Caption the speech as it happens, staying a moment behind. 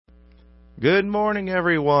Good morning,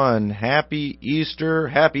 everyone. Happy Easter.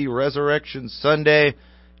 Happy Resurrection Sunday.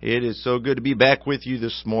 It is so good to be back with you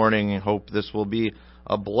this morning. I hope this will be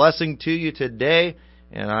a blessing to you today.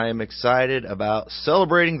 And I am excited about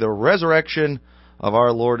celebrating the resurrection of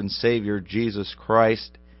our Lord and Savior, Jesus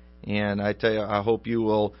Christ. And I tell you, I hope you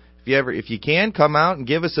will, if you can, come out and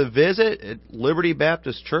give us a visit at Liberty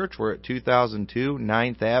Baptist Church. We're at 2002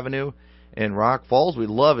 9th Avenue in Rock Falls. We'd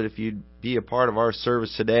love it if you'd be a part of our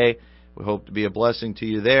service today. We hope to be a blessing to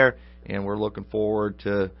you there, and we're looking forward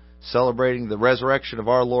to celebrating the resurrection of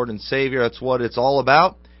our Lord and Savior. That's what it's all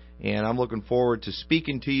about, and I'm looking forward to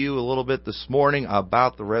speaking to you a little bit this morning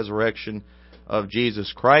about the resurrection of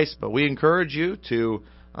Jesus Christ. But we encourage you to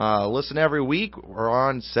listen every week. We're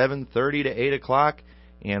on 7:30 to 8 o'clock,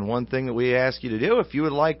 and one thing that we ask you to do, if you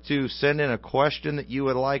would like to send in a question that you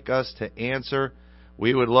would like us to answer,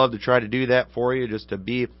 we would love to try to do that for you, just to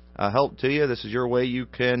be a help to you. This is your way you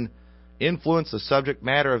can influence the subject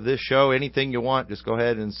matter of this show. Anything you want, just go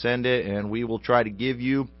ahead and send it, and we will try to give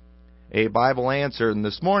you a Bible answer. And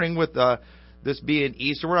this morning, with this being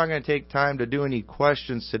Easter, we're not going to take time to do any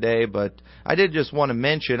questions today, but I did just want to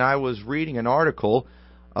mention, I was reading an article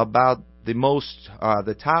about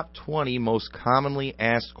the top 20 most commonly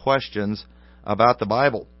asked questions about the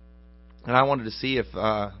Bible. And I wanted to see if,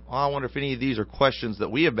 I wonder if any of these are questions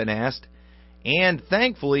that we have been asked. And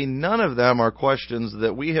thankfully, none of them are questions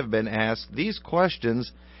that we have been asked. These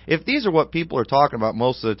questions, if these are what people are talking about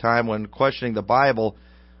most of the time when questioning the Bible,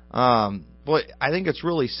 boy, I think it's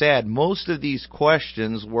really sad. Most of these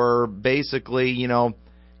questions were basically,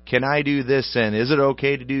 can I do this sin? Is it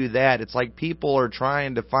okay to do that? It's like people are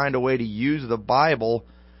trying to find a way to use the Bible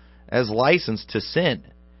as license to sin.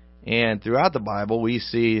 And throughout the Bible, we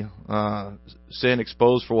see sin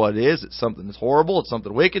exposed for what it is. It's something that's horrible. It's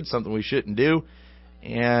something wicked, something we shouldn't do.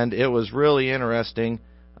 And it was really interesting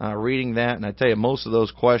reading that. And I tell you, most of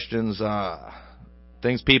those questions,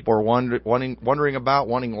 things people are wondering about,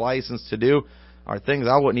 wanting license to do, are things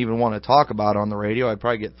I wouldn't even want to talk about on the radio. I'd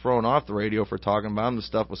probably get thrown off the radio for talking about them. The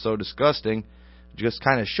stuff was so disgusting. It just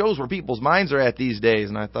kind of shows where people's minds are at these days.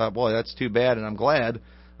 And I thought, boy, that's too bad, and I'm glad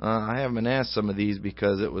I haven't been asked some of these,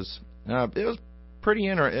 because it was pretty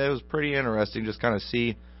interesting just kind of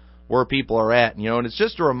see where people are at. And it's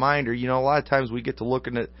just a reminder. A lot of times we get to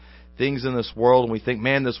looking at things in this world and we think,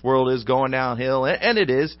 man, this world is going downhill, and it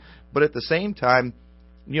is. But at the same time,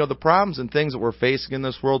 the problems and things that we're facing in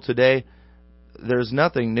this world today, there's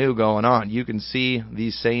nothing new going on. You can see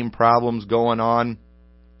these same problems going on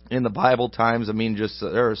in the Bible times. I mean,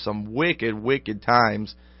 there are some wicked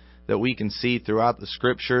times that we can see throughout the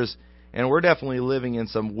Scriptures, and we're definitely living in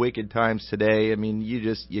some wicked times today. I mean, you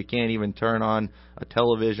can't even turn on a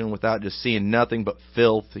television without just seeing nothing but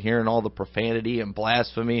filth, hearing all the profanity and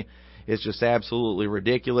blasphemy. It's just absolutely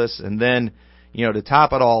ridiculous. And then, to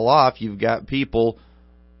top it all off, you've got people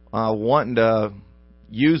wanting to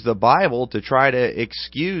use the Bible to try to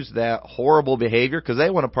excuse that horrible behavior because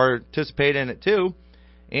they want to participate in it too.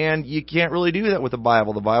 And you can't really do that with the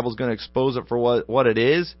Bible. The Bible's going to expose it for what it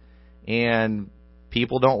is. And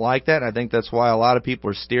people don't like that. I think that's why a lot of people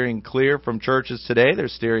are steering clear from churches today. They're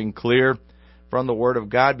steering clear from the Word of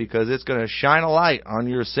God because it's going to shine a light on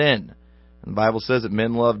your sin. And the Bible says that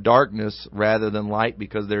men love darkness rather than light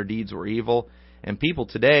because their deeds were evil. And people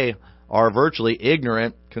today are virtually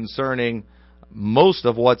ignorant concerning most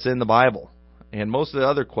of what's in the Bible. And most of the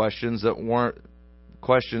other questions that weren't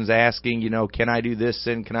questions asking, can I do this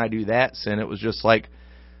sin? Can I do that sin? It was just like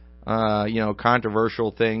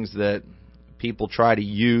controversial things that people try to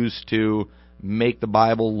use to make the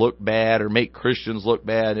Bible look bad or make Christians look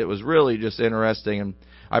bad. It was really just interesting, and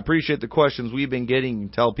I appreciate the questions we've been getting. You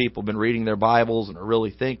can tell people have been reading their Bibles and are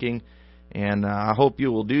really thinking, and I hope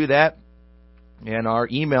you will do that. And our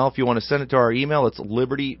email, if you want to send it to our email, it's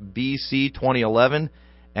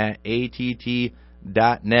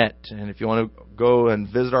libertybc2011@att.net. And if you want to go and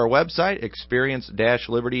visit our website,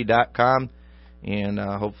 experience-liberty.com, and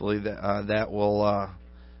hopefully that will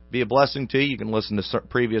be a blessing to you. You can listen to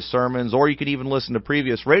previous sermons, or you can even listen to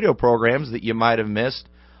previous radio programs that you might have missed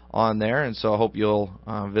on there. And so I hope you'll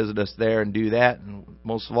visit us there and do that. And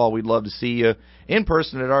most of all, we'd love to see you in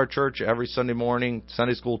person at our church every Sunday morning.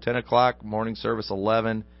 Sunday school 10 o'clock, morning service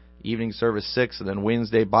 11, evening service 6, and then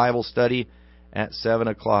Wednesday Bible study at 7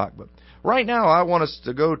 o'clock. But right now I want us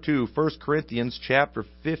to go to 1 Corinthians chapter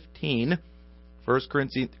 15. 1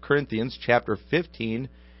 Corinthians chapter 15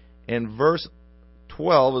 and verse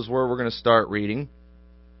 12 is where we're going to start reading.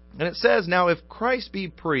 And it says, "Now if Christ be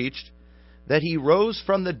preached that he rose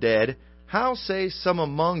from the dead, how say some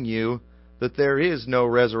among you that there is no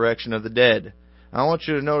resurrection of the dead? I want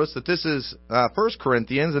you to notice that this is 1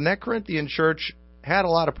 Corinthians, and that Corinthian church had a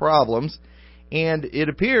lot of problems. And it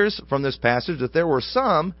appears from this passage that there were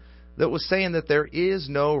some that was saying that there is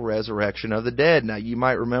no resurrection of the dead. Now, you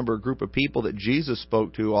might remember a group of people that Jesus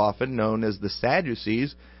spoke to often, known as the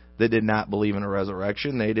Sadducees, that did not believe in a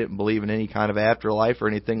resurrection. They didn't believe in any kind of afterlife or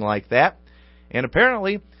anything like that. And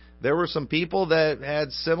apparently, there were some people that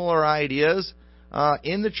had similar ideas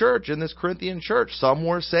in the church, in this Corinthian church. Some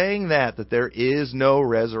were saying that there is no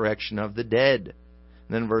resurrection of the dead.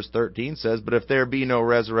 And then verse 13 says, "But if there be no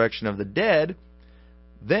resurrection of the dead,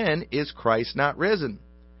 then is Christ not risen?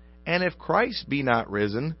 And if Christ be not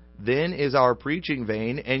risen, then is our preaching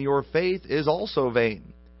vain, and your faith is also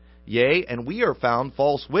vain. Yea, and we are found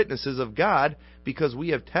false witnesses of God, because we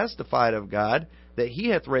have testified of God that he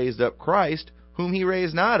hath raised up Christ, whom he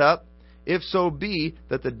raised not up, if so be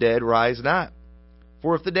that the dead rise not.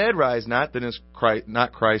 For if the dead rise not, then is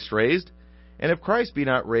not Christ raised. And if Christ be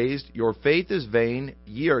not raised, your faith is vain,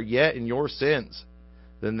 ye are yet in your sins.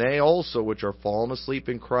 Then they also which are fallen asleep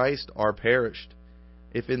in Christ are perished.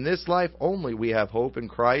 If in this life only we have hope in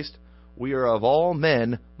Christ, we are of all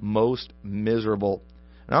men most miserable."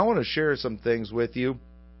 And I want to share some things with you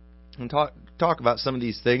and talk about some of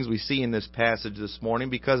these things we see in this passage this morning,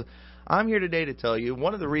 because I'm here today to tell you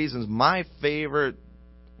one of the reasons my favorite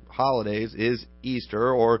holidays is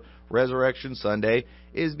Easter or Resurrection Sunday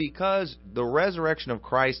is because the resurrection of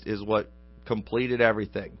Christ is what completed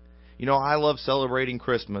everything. You know, I love celebrating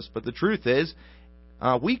Christmas, but the truth is,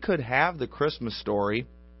 we could have the Christmas story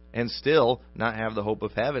and still not have the hope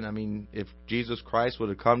of heaven. I mean, if Jesus Christ would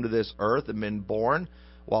have come to this earth and been born,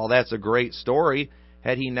 while that's a great story,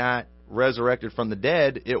 had he not resurrected from the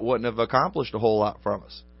dead, it wouldn't have accomplished a whole lot from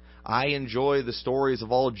us. I enjoy the stories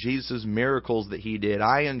of all of Jesus' miracles that he did.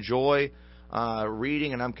 I enjoy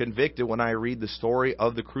reading, and I'm convicted when I read the story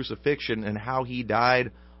of the crucifixion and how he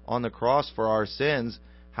died on the cross for our sins.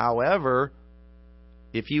 However,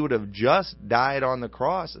 if he would have just died on the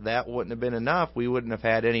cross, that wouldn't have been enough. We wouldn't have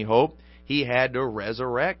had any hope. He had to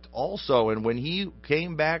resurrect also. And when he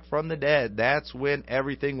came back from the dead, that's when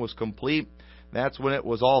everything was complete. That's when it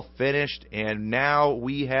was all finished. And now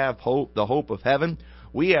we have hope, the hope of heaven.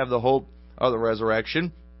 We have the hope of the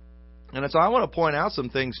resurrection. And so I want to point out some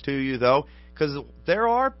things to you, though, because there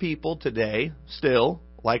are people today still,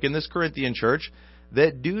 like in this Corinthian church,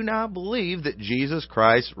 that do not believe that Jesus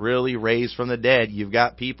Christ really raised from the dead. You've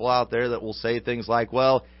got people out there that will say things like,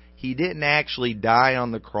 well, he didn't actually die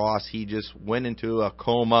on the cross. He just went into a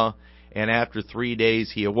coma, and after 3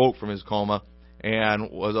 days he awoke from his coma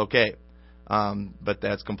and was okay. But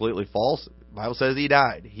that's completely false. The Bible says he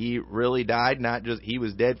died. He really died, not just he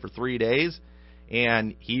was dead for 3 days,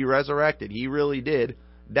 and he resurrected. He really did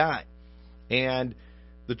die. And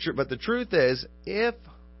but the truth is, if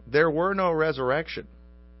there were no resurrection,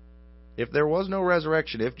 if there was no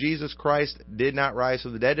resurrection, if Jesus Christ did not rise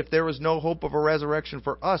from the dead, if there was no hope of a resurrection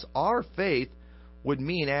for us, our faith would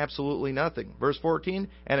mean absolutely nothing. Verse 14,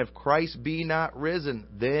 "And if Christ be not risen,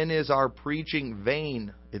 then is our preaching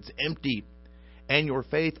vain." It's empty. "And your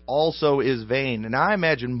faith also is vain." And I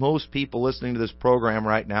imagine most people listening to this program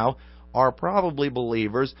right now are probably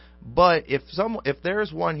believers, but if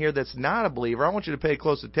there's one here that's not a believer, I want you to pay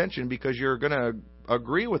close attention, because you're going to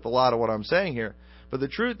agree with a lot of what I'm saying here. But the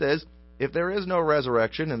truth is, if there is no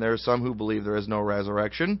resurrection, and there are some who believe there is no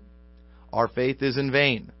resurrection, our faith is in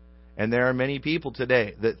vain. And there are many people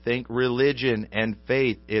today that think religion and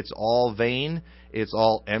faith, it's all vain, it's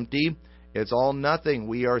all empty, it's all nothing.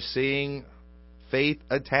 We are seeing faith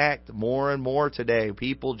attacked more and more today.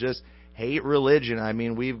 People just hate religion. I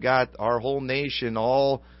mean, we've got our whole nation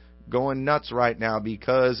all going nuts right now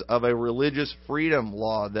because of a religious freedom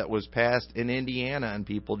law that was passed in Indiana, and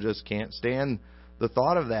people just can't stand the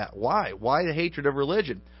thought of that. Why? Why the hatred of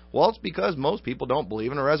religion? Well, it's because most people don't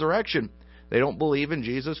believe in a resurrection. They don't believe in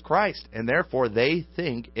Jesus Christ, and therefore they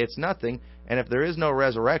think it's nothing, and if there is no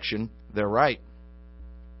resurrection, they're right.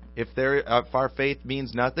 If our faith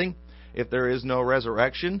means nothing, if there is no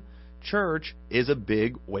resurrection, church is a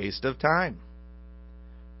big waste of time.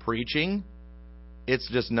 Preaching, it's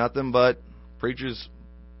just nothing but preachers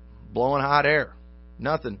blowing hot air.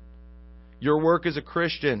 Nothing. Your work as a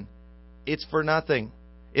Christian, it's for nothing.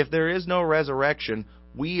 If there is no resurrection,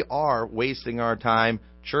 we are wasting our time.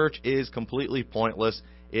 Church is completely pointless.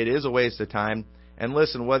 It is a waste of time. And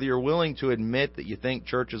listen, whether you're willing to admit that you think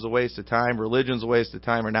church is a waste of time, religion's a waste of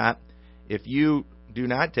time or not, if you do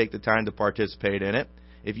not take the time to participate in it,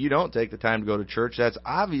 if you don't take the time to go to church, that's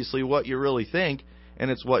obviously what you really think,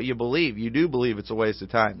 and it's what you believe. You do believe it's a waste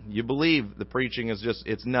of time. You believe the preaching is just,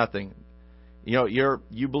 it's nothing. You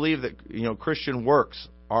believe that, Christian works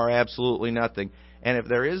are absolutely nothing. And if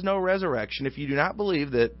there is no resurrection, if you do not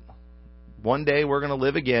believe that one day we're going to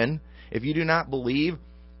live again, if you do not believe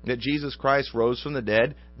that Jesus Christ rose from the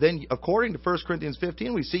dead, then according to 1 Corinthians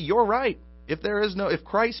 15, we see you're right. If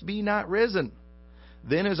Christ be not risen,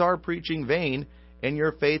 then is our preaching vain, and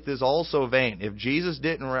your faith is also vain. If Jesus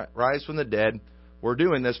didn't rise from the dead, we're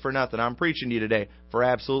doing this for nothing. I'm preaching to you today for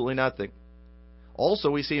absolutely nothing.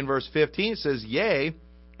 Also, we see in verse 15, it says, Yea,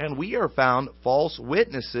 and we are found false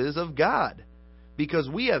witnesses of God, because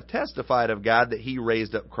we have testified of God that He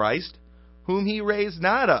raised up Christ, whom He raised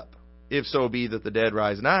not up, if so be that the dead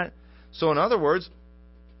rise not. So in other words,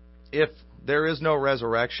 if there is no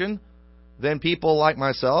resurrection, then people like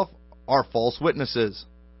myself are false witnesses.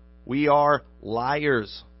 We are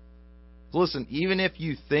liars. Listen, even if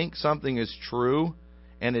you think something is true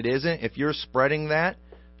and it isn't, if you're spreading that,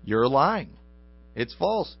 you're lying. It's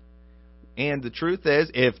false. And the truth is,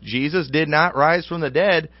 if Jesus did not rise from the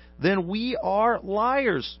dead, then we are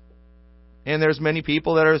liars. And there's many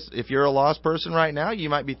people that are, if you're a lost person right now, you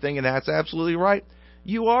might be thinking that's absolutely right.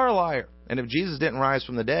 You are a liar. And if Jesus didn't rise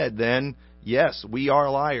from the dead, then yes, we are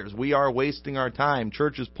liars. We are wasting our time.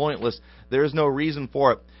 Church is pointless. There is no reason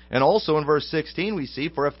for it. And also in verse 16 we see,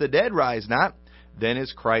 For if the dead rise not, then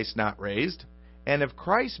is Christ not raised. And if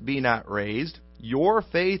Christ be not raised, your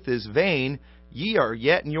faith is vain, ye are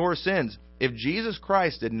yet in your sins. If Jesus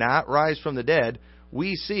Christ did not rise from the dead,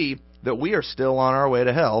 we see that we are still on our way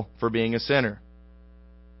to hell for being a sinner.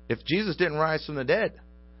 If Jesus didn't rise from the dead,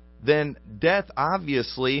 then death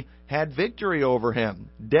obviously had victory over Him.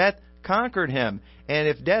 Death conquered Him. And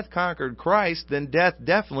if death conquered Christ, then death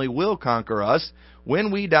definitely will conquer us.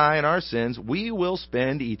 When we die in our sins, we will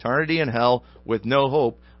spend eternity in hell with no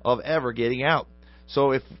hope of ever getting out.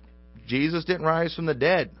 So if Jesus didn't rise from the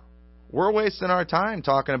dead, we're wasting our time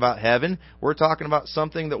talking about heaven. We're talking about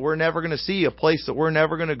something that we're never going to see, a place that we're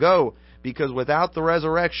never going to go, because without the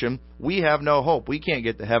resurrection, we have no hope. We can't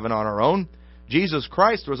get to heaven on our own. Jesus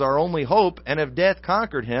Christ was our only hope, and if death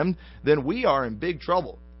conquered Him, then we are in big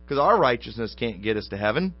trouble, because our righteousness can't get us to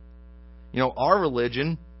heaven. Our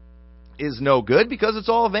religion is no good because it's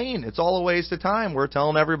all vain. It's all a waste of time. We're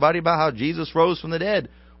telling everybody about how Jesus rose from the dead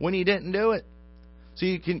when He didn't do it. So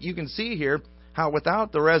you can see here how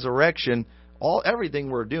without the resurrection, everything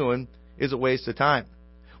we're doing is a waste of time.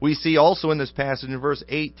 We see also in this passage in verse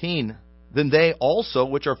 18, Then they also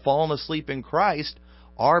which are fallen asleep in Christ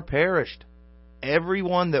are perished.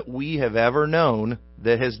 Everyone that we have ever known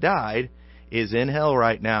that has died is in hell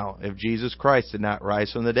right now if Jesus Christ did not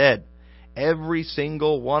rise from the dead. Every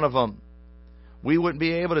single one of them. We wouldn't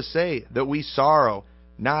be able to say that we sorrow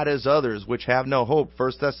not as others which have no hope.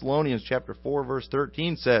 1 Thessalonians chapter 4 verse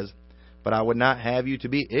 13 says, But I would not have you to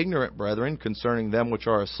be ignorant, brethren, concerning them which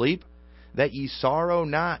are asleep, that ye sorrow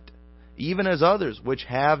not, even as others which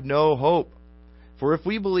have no hope. For if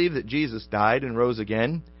we believe that Jesus died and rose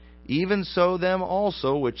again, even so them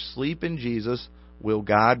also which sleep in Jesus will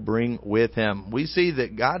God bring with Him. We see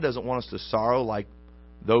that God doesn't want us to sorrow like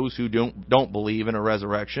those who don't believe in a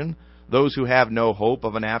resurrection, those who have no hope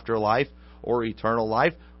of an afterlife or eternal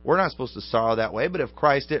life. We're not supposed to sorrow that way, but if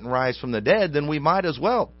Christ didn't rise from the dead, then we might as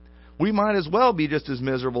well. We might as well be just as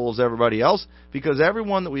miserable as everybody else, because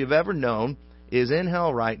everyone that we've ever known is in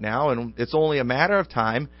hell right now, and it's only a matter of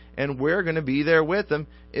time, and we're going to be there with them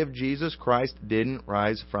if Jesus Christ didn't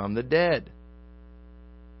rise from the dead.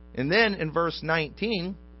 And then in verse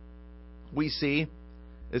 19, we see,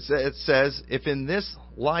 it says, If in this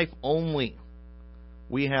life only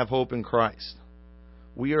we have hope in Christ,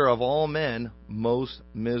 we are of all men most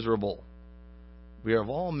miserable. We are of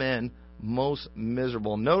all men most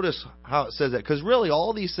miserable. Notice how it says that, because really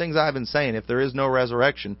all these things I've been saying, if there is no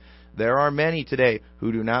resurrection, there are many today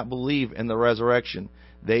who do not believe in the resurrection.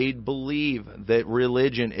 They believe that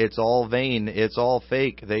religion, it's all vain, it's all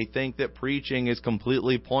fake. They think that preaching is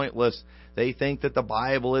completely pointless. They think that the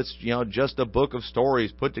Bible is, just a book of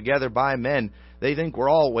stories put together by men. They think we're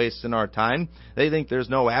all wasting our time. They think there's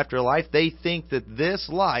no afterlife. They think that this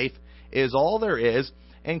life is all there is.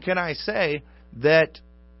 And can I say that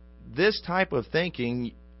this type of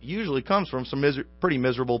thinking usually comes from some pretty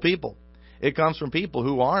miserable people. It comes from people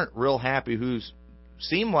who aren't real happy, who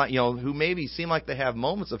maybe seem like they have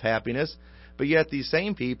moments of happiness, but yet these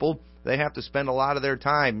same people, they have to spend a lot of their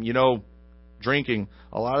time, drinking,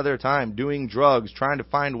 a lot of their time doing drugs, trying to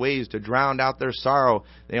find ways to drown out their sorrow.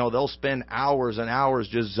 They'll spend hours and hours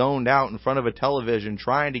just zoned out in front of a television,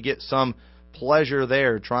 trying to get some pleasure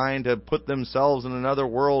there, trying to put themselves in another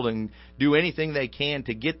world and do anything they can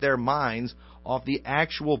to get their minds off the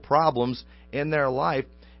actual problems in their life.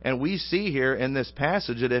 And we see here in this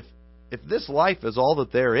passage that if this life is all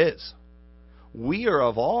that there is, we are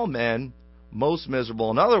of all men most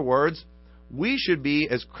miserable. In other words, we should be,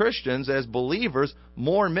 as Christians, as believers,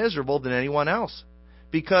 more miserable than anyone else.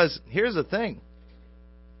 Because here's the thing.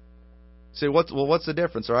 Say, what's the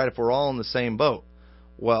difference, all right, if we're all in the same boat?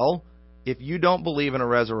 Well, if you don't believe in a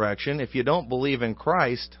resurrection, if you don't believe in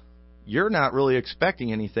Christ, you're not really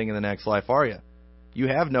expecting anything in the next life, are you? You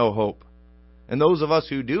have no hope. And those of us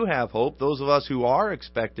who do have hope, those of us who are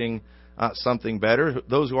expecting something better,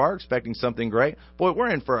 those who are expecting something great, boy,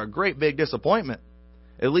 we're in for a great big disappointment.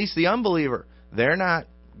 At least the unbeliever, they're not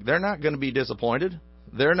going to be disappointed.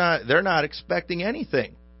 They're not expecting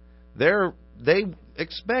anything. They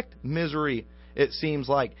expect misery, it seems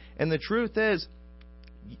like. And the truth is,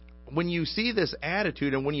 when you see this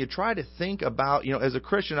attitude and when you try to think about, as a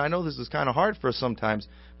Christian, I know this is kind of hard for us sometimes,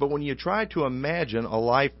 but when you try to imagine a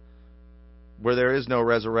life where there is no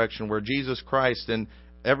resurrection, where Jesus Christ and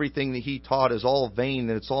everything that He taught is all vain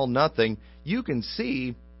and it's all nothing, you can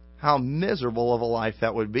see how miserable of a life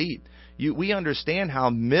that would be. We understand how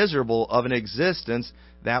miserable of an existence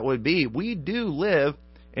that would be. We do live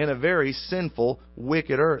in a very sinful,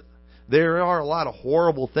 wicked earth. There are a lot of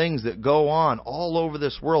horrible things that go on all over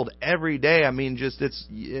this world every day. I mean, just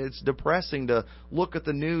it's depressing to look at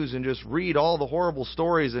the news and just read all the horrible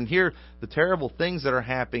stories and hear the terrible things that are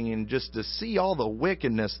happening and just to see all the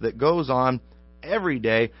wickedness that goes on every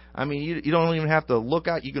day. I mean, you don't even have to look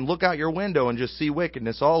out. You can look out your window and just see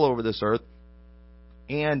wickedness all over this earth.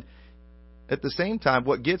 And at the same time,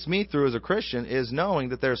 what gets me through as a Christian is knowing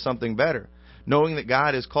that there's something better. Knowing that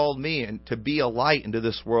God has called me and to be a light into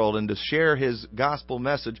this world and to share His gospel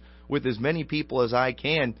message with as many people as I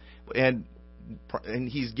can. And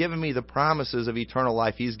He's given me the promises of eternal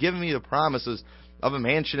life. He's given me the promises of a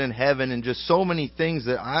mansion in heaven and just so many things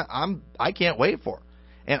that I can't wait for.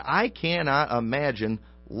 And I cannot imagine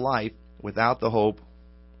life without the hope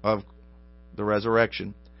of the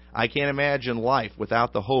resurrection. I can't imagine life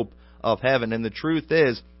without the hope of heaven. And the truth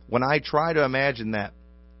is, when I try to imagine that,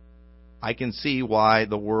 I can see why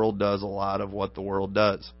the world does a lot of what the world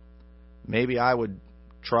does. Maybe I would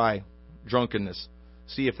try drunkenness,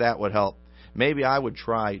 see if that would help. Maybe I would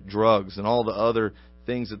try drugs and all the other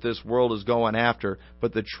things that this world is going after.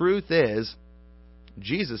 But the truth is,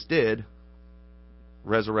 Jesus did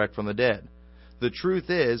resurrect from the dead. The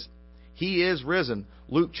truth is, He is risen.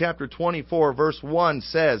 Luke chapter 24, verse 1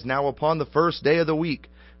 says, "Now upon the first day of the week,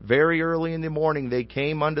 very early in the morning, they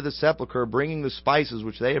came unto the sepulchre, bringing the spices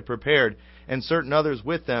which they had prepared, and certain others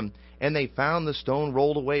with them. And they found the stone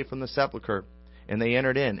rolled away from the sepulchre. And they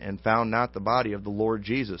entered in, and found not the body of the Lord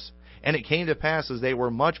Jesus. And it came to pass, as they were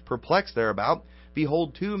much perplexed thereabout,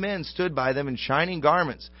 behold, two men stood by them in shining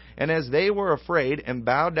garments. And as they were afraid, and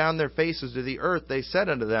bowed down their faces to the earth, they said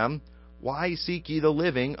unto them, Why seek ye the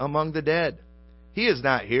living among the dead? He is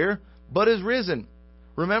not here, but is risen.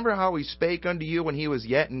 Remember how He spake unto you when He was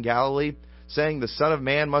yet in Galilee, saying, The Son of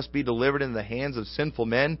Man must be delivered into the hands of sinful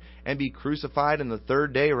men, and be crucified, and the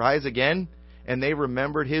third day rise again? And they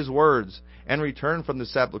remembered His words, and returned from the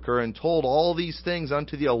sepulchre, and told all these things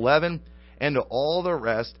unto the 11, and to all the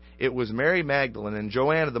rest. It was Mary Magdalene, and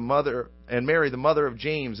Joanna the mother, and Mary the mother of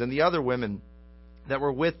James, and the other women that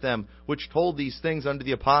were with them, which told these things unto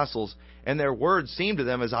the apostles. And their words seemed to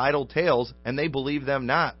them as idle tales, and they believed them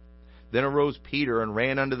not. Then arose Peter, and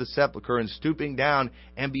ran unto the sepulchre, and stooping down,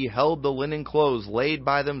 and beheld the linen clothes laid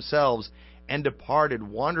by themselves, and departed,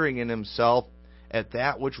 wondering in himself at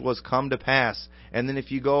that which was come to pass. And then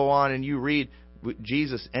if you go on and you read,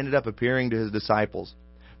 Jesus ended up appearing to His disciples.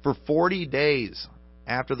 For 40 days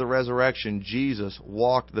after the resurrection, Jesus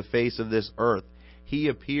walked the face of this earth. He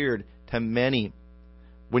appeared to many.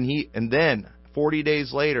 And then 40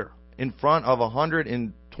 days later, in front of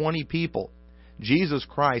 120 people, Jesus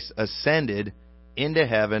Christ ascended into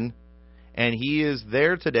heaven, and He is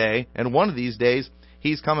there today, and one of these days,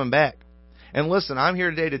 He's coming back. And listen, I'm here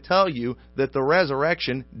today to tell you that the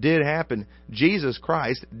resurrection did happen. Jesus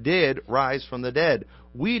Christ did rise from the dead.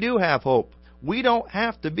 We do have hope. We don't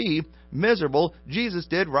have to be miserable. Jesus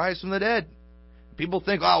did rise from the dead. People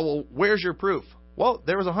think, oh, well, where's your proof? Well,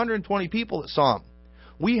 there was 120 people that saw Him.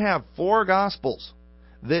 We have 4 Gospels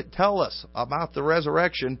that tell us about the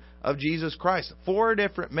resurrection of Jesus Christ. 4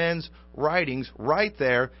 different men's writings right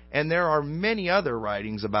there, and there are many other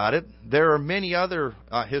writings about it. There are many other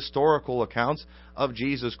historical accounts of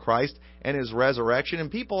Jesus Christ and His resurrection,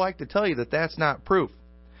 and people like to tell you that that's not proof.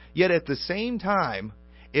 Yet at the same time,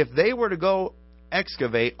 if they were to go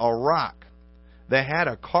excavate a rock that had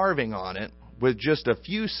a carving on it with just a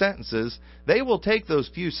few sentences, they will take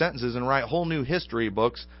those few sentences and write whole new history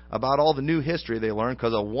books about all the new history they learned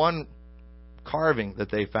because of one carving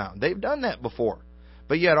that they found. They've done that before.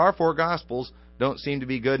 But yet our 4 Gospels don't seem to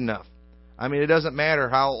be good enough. I mean, it doesn't matter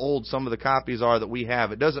how old some of the copies are that we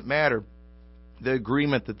have. It doesn't matter the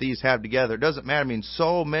agreement that these have together. It doesn't matter. I mean,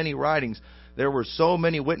 so many writings. There were so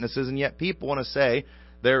many witnesses, and yet people want to say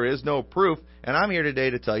there is no proof. And I'm here today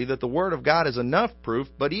to tell you that the Word of God is enough proof,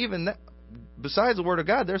 but even that, besides the Word of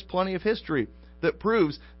God, there's plenty of history that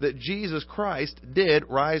proves that Jesus Christ did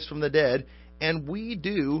rise from the dead, and we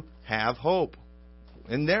do have hope.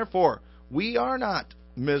 And therefore, we are not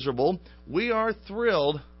miserable. We are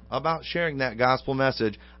thrilled about sharing that gospel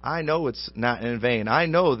message. I know it's not in vain. I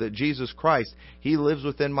know that Jesus Christ, He lives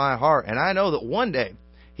within my heart, and I know that one day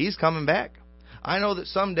He's coming back. I know that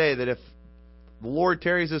someday that if the Lord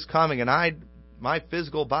tarries His coming and my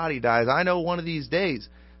physical body dies, I know one of these days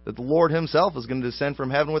that the Lord Himself is going to descend from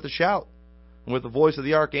heaven with a shout, and with the voice of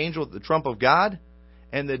the archangel, with the trump of God,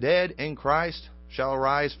 and the dead in Christ shall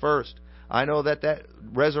rise first. I know that that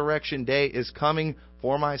resurrection day is coming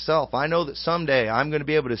for myself. I know that someday I'm going to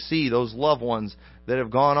be able to see those loved ones that have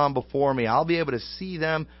gone on before me. I'll be able to see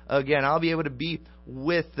them again. I'll be able to be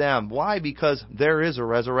with them. Why? Because there is a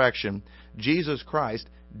resurrection. Jesus Christ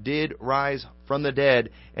did rise from the dead.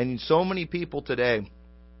 And so many people today,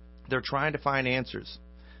 they're trying to find answers.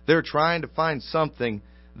 They're trying to find something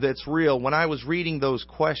that's real. When I was reading those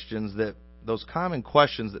questions, those common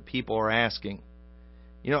questions that people are asking,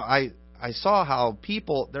 you know, I saw how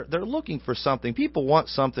people, they're looking for something. People want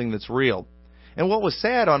something that's real. And what was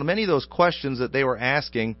sad on many of those questions that they were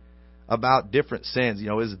asking about different sins, you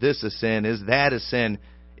know, is this a sin? Is that a sin?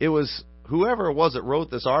 It was whoever it was that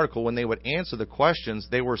wrote this article, when they would answer the questions,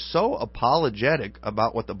 they were so apologetic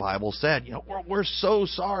about what the Bible said. You know, we're so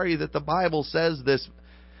sorry that the Bible says this.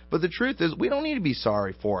 But the truth is, we don't need to be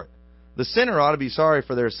sorry for it. The sinner ought to be sorry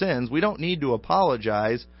for their sins. We don't need to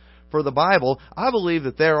apologize for the Bible. I believe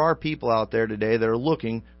that there are people out there today that are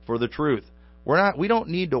looking for the truth. We don't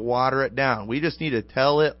need to water it down. We just need to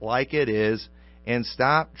tell it like it is and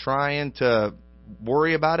stop trying to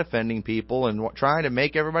worry about offending people and trying to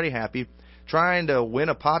make everybody happy, trying to win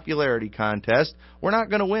a popularity contest. We're not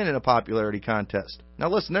going to win in a popularity contest. Now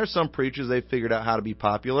listen, there's some preachers, they've figured out how to be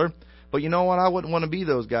popular, but you know what? I wouldn't want to be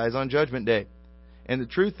those guys on Judgment Day. And the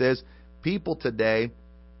truth is, people today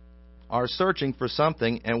are searching for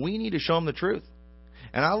something, and we need to show them the truth.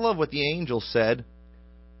 And I love what the angel said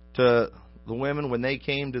to the women when they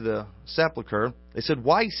came to the sepulcher. They said,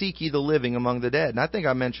 "Why seek ye the living among the dead?" And I think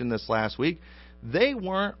I mentioned this last week. They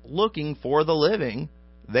weren't looking for the living.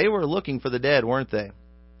 They were looking for the dead, weren't they?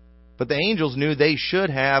 But the angels knew they should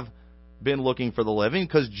have been looking for the living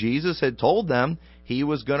because Jesus had told them He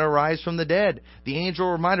was going to rise from the dead. The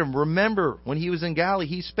angel reminded them, remember, when He was in Galilee,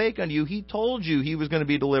 He spake unto you. He told you He was going to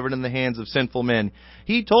be delivered in the hands of sinful men.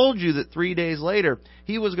 He told you that 3 days later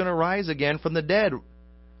He was going to rise again from the dead.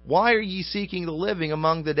 Why are ye seeking the living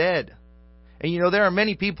among the dead? And you know, there are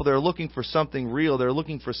many people that are looking for something real. They're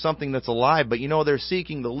looking for something that's alive. But you know, they're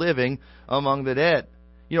seeking the living among the dead.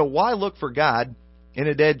 You know, why look for God in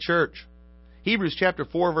a dead church? Hebrews chapter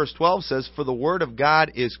 4 verse 12 says, "For the word of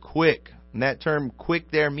God is quick." And that term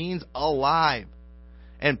quick there means alive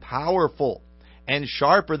and powerful and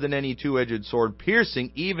sharper than any two-edged sword,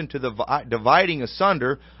 piercing even to the dividing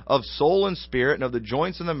asunder of soul and spirit and of the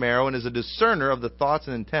joints and the marrow, and is a discerner of the thoughts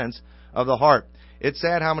and intents of the heart. It's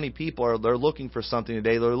sad how many people they're looking for something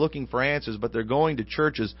today. They're looking for answers, but they're going to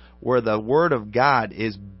churches where the Word of God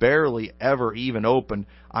is barely ever even open.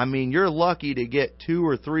 I mean, you're lucky to get 2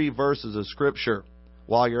 or 3 verses of Scripture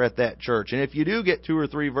while you're at that church. And if you do get 2 or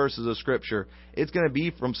 3 verses of Scripture, it's going to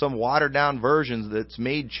be from some watered-down versions that's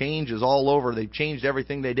made changes all over. They've changed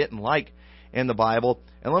everything they didn't like in the Bible.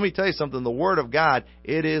 And let me tell you something, the Word of God,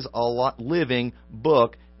 it is a living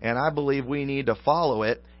book, and I believe we need to follow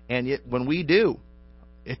it. And yet, when we do,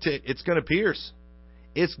 it's going to pierce.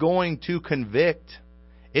 It's going to convict.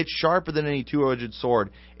 It's sharper than any two-edged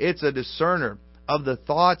sword. It's a discerner of the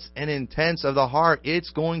thoughts and intents of the heart.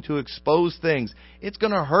 It's going to expose things. It's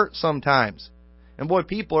going to hurt sometimes. And boy,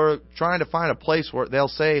 people are trying to find a place where they'll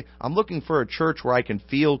say, "I'm looking for a church where I can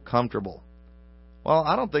feel comfortable." Well,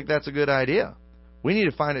 I don't think that's a good idea. We need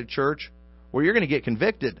to find a church where you're going to get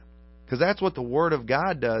convicted, because that's what the Word of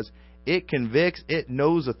God does. It convicts. It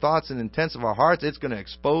knows the thoughts and intents of our hearts. It's going to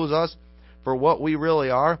expose us for what we really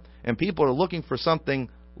are. And people are looking for something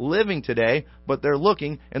living today, but they're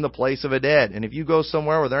looking in the place of a dead. And if you go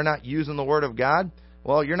somewhere where they're not using the Word of God,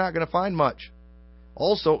 well, you're not going to find much.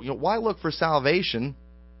 Also, why look for salvation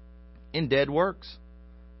in dead works?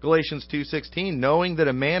 Galatians 2:16, "Knowing that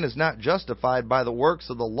a man is not justified by the works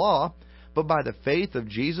of the law, but by the faith of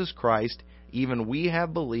Jesus Christ, even we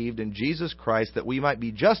have believed in Jesus Christ, that we might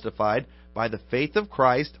be justified by the faith of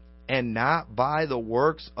Christ, and not by the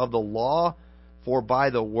works of the law. For by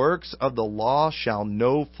the works of the law shall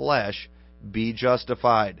no flesh be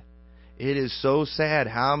justified. It is so sad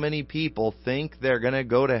how many people think they're going to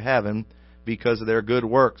go to heaven because of their good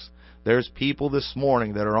works. There's people this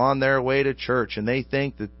morning that are on their way to church, and they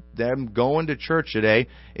think that them going to church today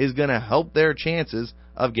is going to help their chances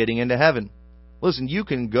of getting into heaven. Listen, you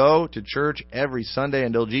can go to church every Sunday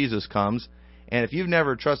until Jesus comes, and if you've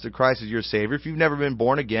never trusted Christ as your Savior, if you've never been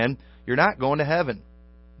born again, you're not going to heaven.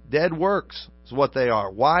 Dead works is what they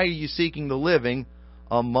are. Why are you seeking the living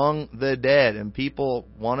among the dead? And people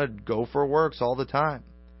want to go for works all the time.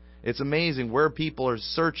 It's amazing where people are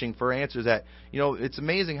searching for answers at. It's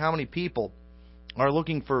amazing how many people are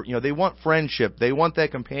looking for, they want friendship. They want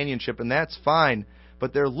that companionship, and that's fine.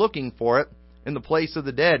 But they're looking for it in the place of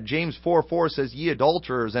the dead. James 4:4 says, Ye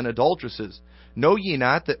adulterers and adulteresses, know ye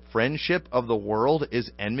not that friendship of the world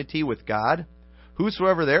is enmity with God?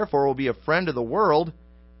 Whosoever therefore will be a friend of the world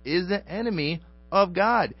is the enemy of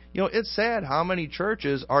God. It's sad how many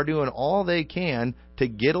churches are doing all they can to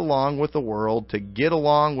get along with the world, to get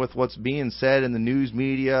along with what's being said in the news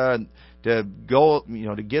media, to go,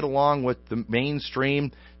 to get along with the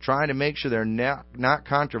mainstream, trying to make sure they're not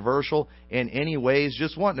controversial in any ways,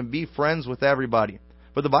 just wanting to be friends with everybody.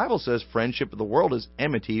 But the Bible says friendship of the world is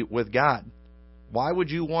enmity with God. Why would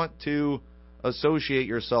you want to associate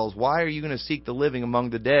yourselves? Why are you going to seek the living among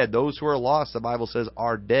the dead? Those who are lost, the Bible says,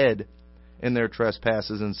 are dead in their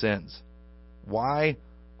trespasses and sins. Why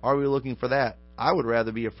are we looking for that? I would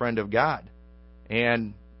rather be a friend of God.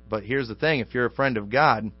 But here's the thing, if you're a friend of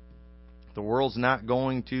God, the world's not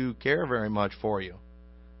going to care very much for you.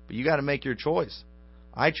 But you got to make your choice.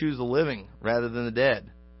 I choose the living rather than the dead.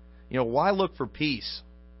 Why look for peace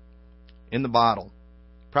in the bottle?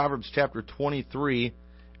 Proverbs chapter 23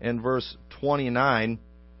 and verse 29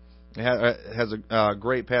 has a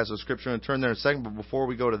great passage of Scripture. I'm going to turn there in a second, but before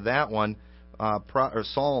we go to that one,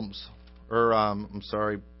 Proverbs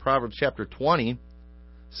chapter 20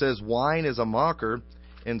 says, Wine is a mocker,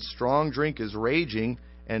 and strong drink is raging,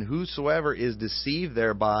 and whosoever is deceived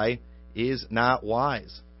thereby is not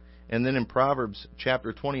wise. And then in Proverbs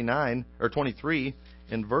chapter 23,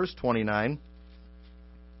 in verse 29,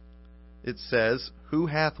 it says, Who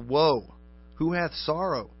hath woe? Who hath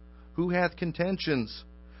sorrow? Who hath contentions?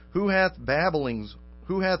 Who hath babblings?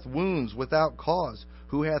 Who hath wounds without cause?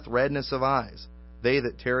 Who hath redness of eyes? They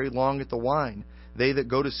that tarry long at the wine, they that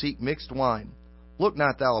go to seek mixed wine. Look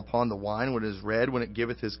not thou upon the wine when it is red, when it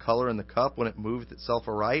giveth his color in the cup, when it moveth itself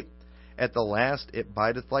aright. At the last it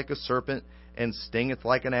biteth like a serpent, and stingeth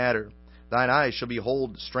like an adder. Thine eyes shall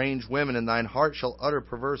behold strange women, and thine heart shall utter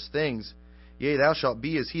perverse things. Yea, thou shalt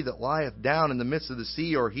be as he that lieth down in the midst of the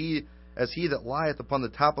sea, or as he that lieth upon the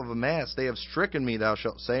top of a mast. They have stricken me, thou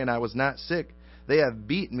shalt say, and I was not sick. They have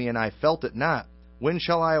beaten me, and I felt it not. When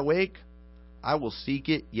shall I awake? I will seek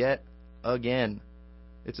it yet again.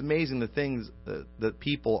 It's amazing the things that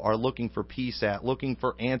people are looking for peace at, looking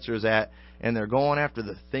for answers at, and they're going after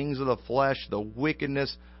the things of the flesh, the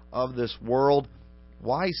wickedness of this world.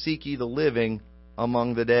 Why seek ye the living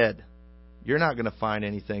among the dead? You're not going to find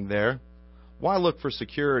anything there. Why look for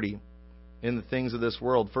security in the things of this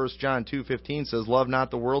world? 1 John 2:15 says, Love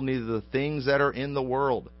not the world, neither the things that are in the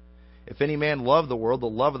world. If any man love the world, the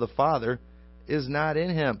love of the Father is not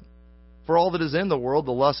in him. For all that is in the world,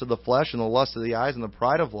 the lust of the flesh and the lust of the eyes and the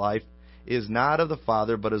pride of life, is not of the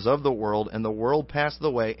Father, but is of the world. And the world passeth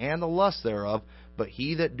away, and the lust thereof. But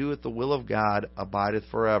he that doeth the will of God abideth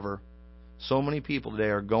forever. So many people today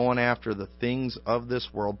are going after the things of this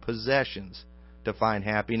world, possessions, to find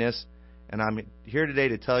happiness. And I'm here today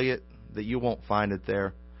to tell you that you won't find it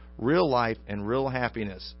there. Real life and real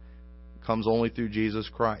happiness comes only through Jesus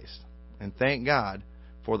Christ. And thank God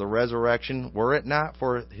for the resurrection. Were it not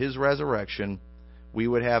for His resurrection, we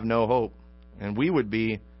would have no hope. And we would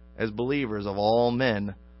be, as believers of all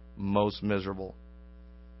men, most miserable.